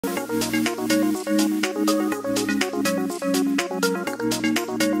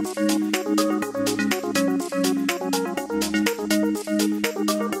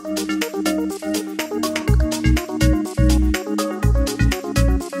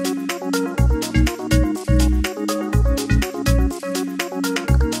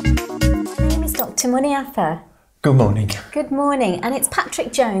Ghaffar. Good morning. Good morning, and it's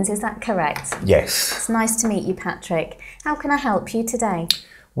Patrick Jones, is that correct? Yes. It's nice to meet you, Patrick. How can I help you today?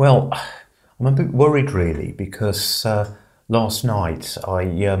 Well, I'm a bit worried really because last night I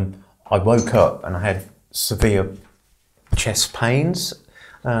woke up and I had severe chest pains,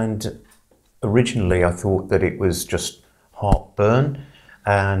 and originally I thought that it was just heartburn,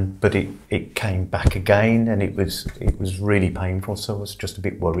 but it came back again, and it was really painful, so I was just a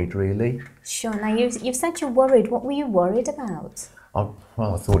bit worried really. Sure. Now you've said you're worried. What were you worried about? Well,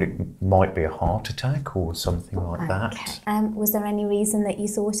 I thought it might be a heart attack or something like that. Was there any reason that you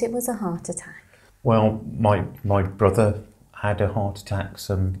thought it was a heart attack? Well, my brother had a heart attack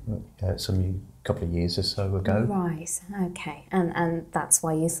some couple of years or so ago. Right, okay, and that's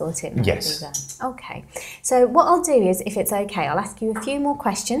why you thought it might be then. Okay, so what I'll do is, if it's okay, I'll ask you a few more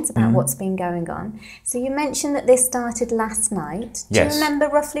questions about what's been going on. So you mentioned that this started last night. Do you remember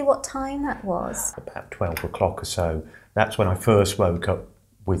roughly what time that was? About 12 o'clock or so. That's when I first woke up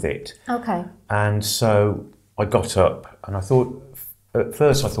with it. Okay. And so I got up and at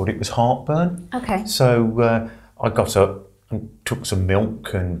first I thought it was heartburn. Okay. So I got up and took some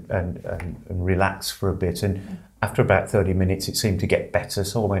milk and relaxed for a bit, and after about 30 minutes it seemed to get better,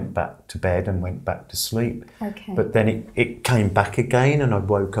 so I went back to bed and went back to sleep. Okay. But then it came back again, and I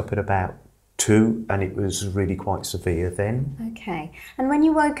woke up at about 2, and it was really quite severe then. Okay. And when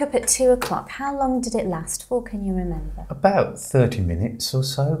you woke up at 2 o'clock, how long did it last for, can you remember? About 30 minutes or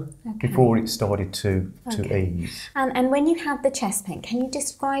so before it started to ease. And when you had the chest pain, can you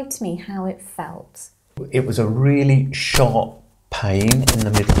describe to me how it felt? It was a really sharp pain in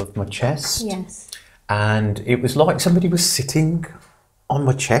the middle of my chest. Yes. And it was like somebody was sitting on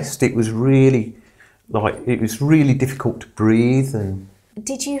my chest. It was really difficult to breathe. And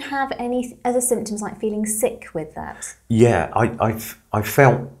did you have any other symptoms like feeling sick with that? yeah, I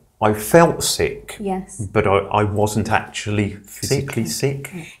felt sick. Yes. But I wasn't actually physically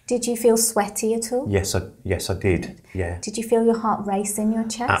sick. Did you feel sweaty at all? Yes, I did. Yeah. Did you feel your heart race in your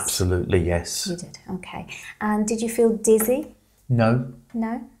chest? Absolutely, yes. You did, okay. And did you feel dizzy? No.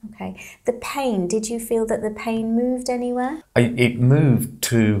 No? Okay. The pain, did you feel that the pain moved anywhere? It moved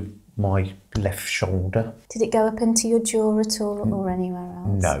to my left shoulder. Did it go up into your jaw at all or anywhere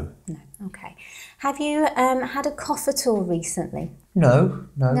else? No. No, okay. Have you had a cough at all recently? No.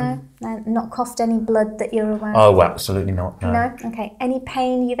 No? Not coughed any blood that you're aware of? Oh, absolutely not, no. No? Okay. Any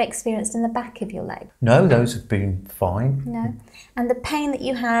pain you've experienced in the back of your leg? No, those have been fine. No. And the pain that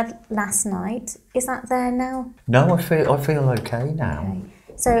you had last night, is that there now? No, I feel okay now.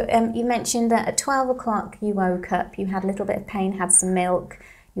 Okay. So you mentioned that at 12 o'clock you woke up, you had a little bit of pain, had some milk,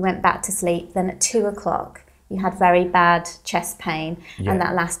 you went back to sleep, then at 2 o'clock you had very bad chest pain, and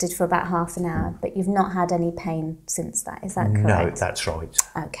that lasted for about half an hour, but you've not had any pain since that, is that correct? No, that's right.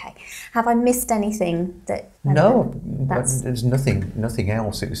 Okay. Have I missed anything that... No, there's nothing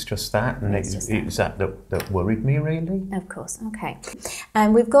else, it was just that, and it was that worried me really. Of course, okay.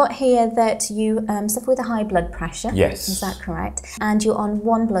 And we've got here that you suffer with a high blood pressure. Yes. Is that correct? And you're on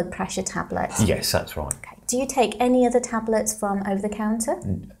 1 blood pressure tablet. Yes, that's right. Okay. Do you take any other tablets from over the counter?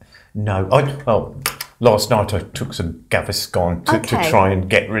 No, last night I took some Gaviscon to try and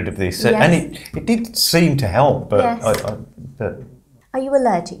get rid of this, and it did seem to help, but, but... Are you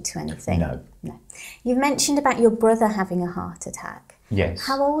allergic to anything? No. No. You've mentioned about your brother having a heart attack. Yes.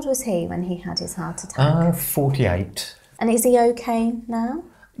 How old was he when he had his heart attack? 48. And is he okay now?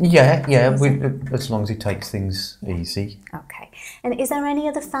 Yeah, as long as he takes things easy. Okay. And is there any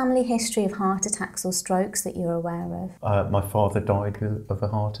other family history of heart attacks or strokes that you're aware of? My father died of a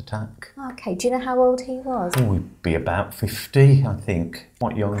heart attack. Okay. Do you know how old he was? Oh, he'd be about 50, I think.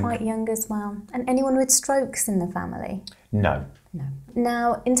 Quite young. Quite young as well. And anyone with strokes in the family? No. No.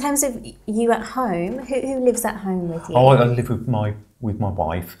 Now, in terms of you at home, who lives at home with you? Oh, I live with my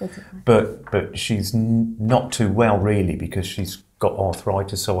wife, but she's not too well really, because she's got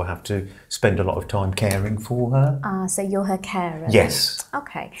arthritis, so I have to spend a lot of time caring for her. Ah, so you're her carer? Yes.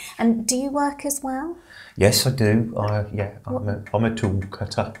 Okay. And do you work as well? Yes, I do. I'm a tool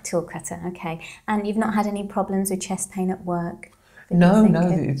cutter. Tool cutter, okay. And you've not had any problems with chest pain at work? No,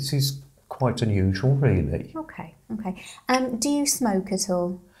 this is quite unusual really. Okay. Do you smoke at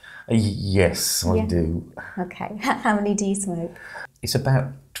all? Yes, I do. Okay. How many do you smoke? It's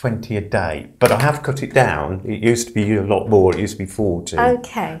about 20 a day, but I have cut it down. It used to be a lot more. It used to be 40.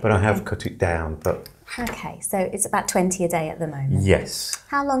 Okay. But I have cut it down. But okay, so it's about 20 a day at the moment. Yes.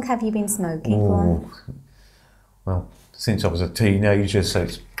 How long have you been smoking for? Well, since I was a teenager, so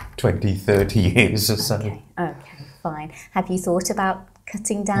it's 20, 30 years or so. Okay, fine. Have you thought about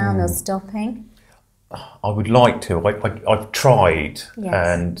cutting down or stopping? I would like to. I've tried,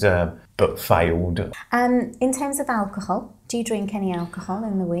 Yes. and but failed. In terms of alcohol, do you drink any alcohol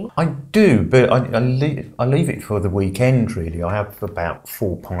in the week? I do, but I leave it for the weekend, really. I have about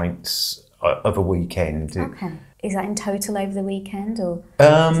 4 pints of a weekend. Okay. Is that in total over the weekend, or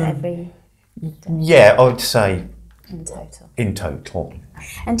is it every day? Yeah, I would say in total. In total.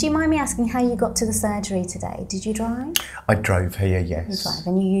 And do you mind me asking how you got to the surgery today? Did you drive? I drove here, yes. You drive,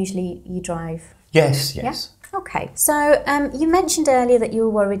 and you drive? Yes. Yeah? Okay, so you mentioned earlier that you were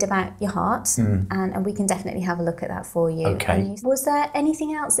worried about your heart, and we can definitely have a look at that for you. Okay. Was there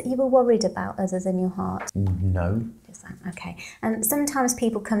anything else that you were worried about other than your heart? No. Just that, okay. And sometimes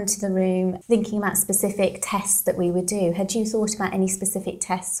people come to the room thinking about specific tests that we would do. Had you thought about any specific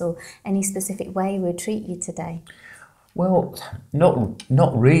tests or any specific way we would treat you today? Well,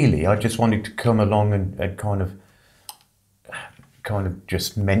 not really. I just wanted to come along and kind of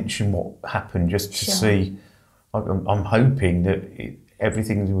just mention what happened, just to see. I'm hoping that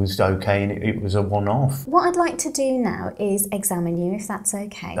everything was okay and it was a one-off. What I'd like to do now is examine you, if that's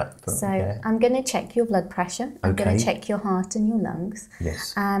okay. I'm going to check your blood pressure. I'm going to check your heart and your lungs.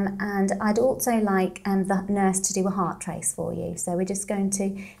 Yes. And I'd also like the nurse to do a heart trace for you. So we're just going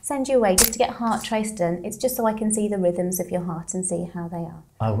to send you away just to get a heart trace done. It's just so I can see the rhythms of your heart and see how they are.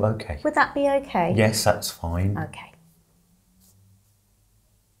 Oh, okay. Would that be okay? Yes, that's fine. Okay.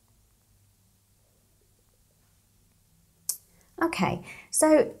 Okay,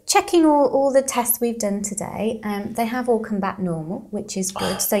 so checking all the tests we've done today, they have all come back normal, which is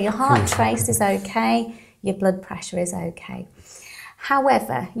good. So your heart trace is okay, your blood pressure is okay.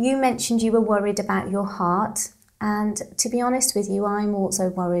 However, you mentioned you were worried about your heart, and to be honest with you, I'm also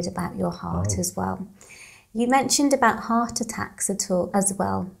worried about your heart as well. You mentioned about heart attacks as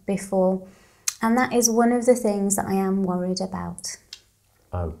well before, and that is one of the things that I am worried about.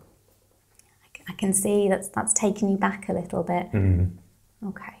 Oh. I can see that's taken you back a little bit.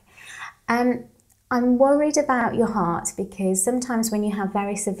 Okay. I'm worried about your heart because sometimes when you have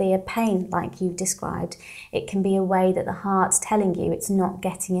very severe pain, like you've described, it can be a way that the heart's telling you it's not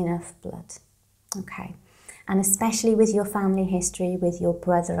getting enough blood. Okay. And especially with your family history, with your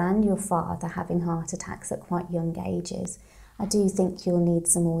brother and your father having heart attacks at quite young ages, I do think you'll need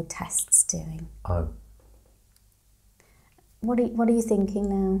some more tests doing. Oh. What are you thinking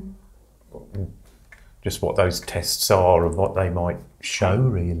now? Just what those tests are and what they might show,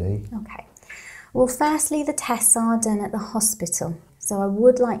 really. Okay. Well, firstly, the tests are done at the hospital. So I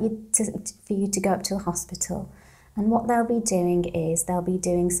would like for you to go up to the hospital. And what they'll be doing is they'll be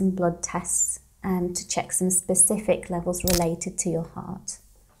doing some blood tests to check some specific levels related to your heart.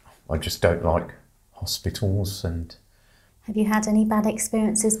 I just don't like hospitals. And have you had any bad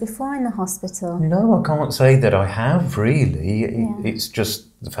experiences before in the hospital? No, I can't say that I have, really. It's just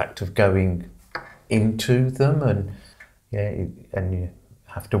the fact of going into them, and you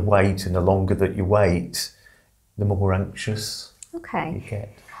have to wait, and the longer that you wait, the more anxious you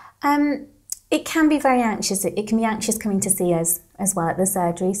get. It can be very anxious. It can be anxious coming to see us as well at the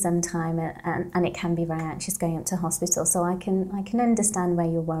surgery sometime, and it can be very anxious going up to hospital. So I can understand where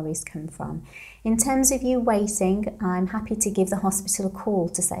your worries come from. In terms of you waiting, I'm happy to give the hospital a call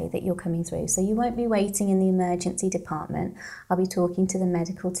to say that you're coming through. So you won't be waiting in the emergency department. I'll be talking to the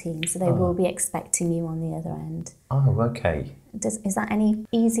medical team, so they will be expecting you on the other end. Oh, okay. Is that any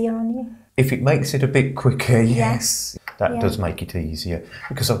easier on you? If it makes it a bit quicker, yes. That does make it easier,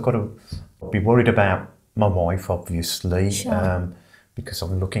 because I've got to be worried about my wife, obviously, because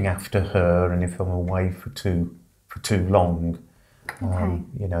I'm looking after her, and if I'm away for too long,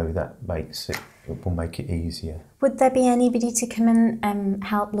 that will make it easier. Would there be anybody to come and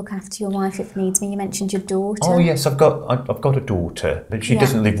help look after your wife if needs be? You mentioned your daughter. Oh yes, I've got a daughter, but she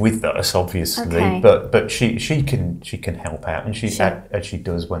doesn't live with us, obviously. But she can help out, and as she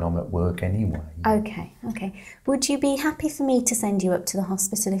does when I'm at work anyway. Okay. Would you be happy for me to send you up to the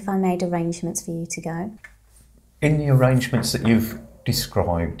hospital if I made arrangements for you to go? In the arrangements that you've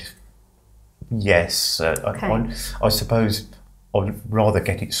described, yes. I suppose I'd rather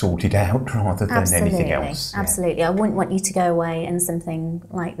get it sorted out rather than anything else. Absolutely. I wouldn't want you to go away and something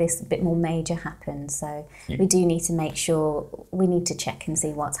like this, a bit more major, happens. So we do need to make sure, we need to check and see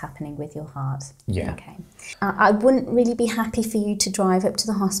what's happening with your heart. Yeah. Okay. I wouldn't really be happy for you to drive up to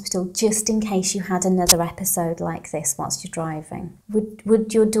the hospital just in case you had another episode like this whilst you're driving.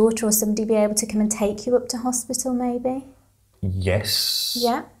 Would your daughter or somebody be able to come and take you up to hospital maybe? Yes.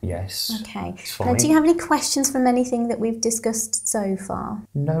 Yeah? Yes. Okay. It's fine. Do you have any questions from anything that we've discussed so far?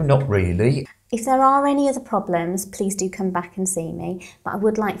 No, not really. If there are any other problems, please do come back and see me. But I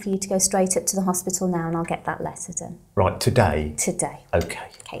would like for you to go straight up to the hospital now and I'll get that letter done. Right, today? Today. Okay.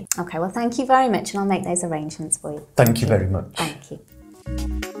 Okay, well, thank you very much and I'll make those arrangements for you. Thank you very much. Thank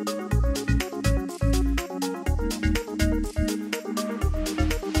you.